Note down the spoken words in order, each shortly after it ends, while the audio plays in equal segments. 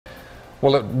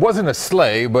Well, it wasn't a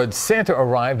sleigh, but Santa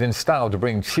arrived in style to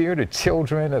bring cheer to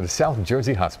children at a South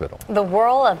Jersey hospital. The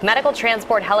whirl of medical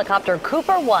transport helicopter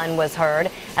Cooper One was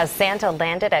heard as Santa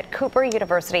landed at Cooper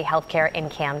University Healthcare in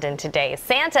Camden today.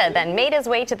 Santa then made his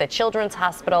way to the Children's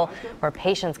Hospital, where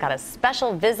patients got a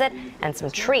special visit and some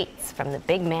treats from the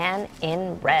big man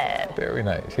in red. Very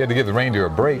nice. He had to give the reindeer a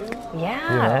break.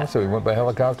 Yeah. So he went by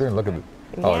helicopter and look at it.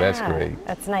 Oh, that's great.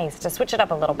 That's nice to switch it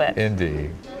up a little bit. Indeed.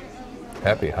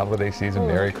 Happy holiday season.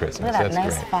 Merry Christmas. Look at that That's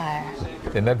nice great. fire.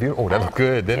 Isn't that beautiful? Oh, that looked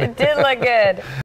good, didn't it? It did look good.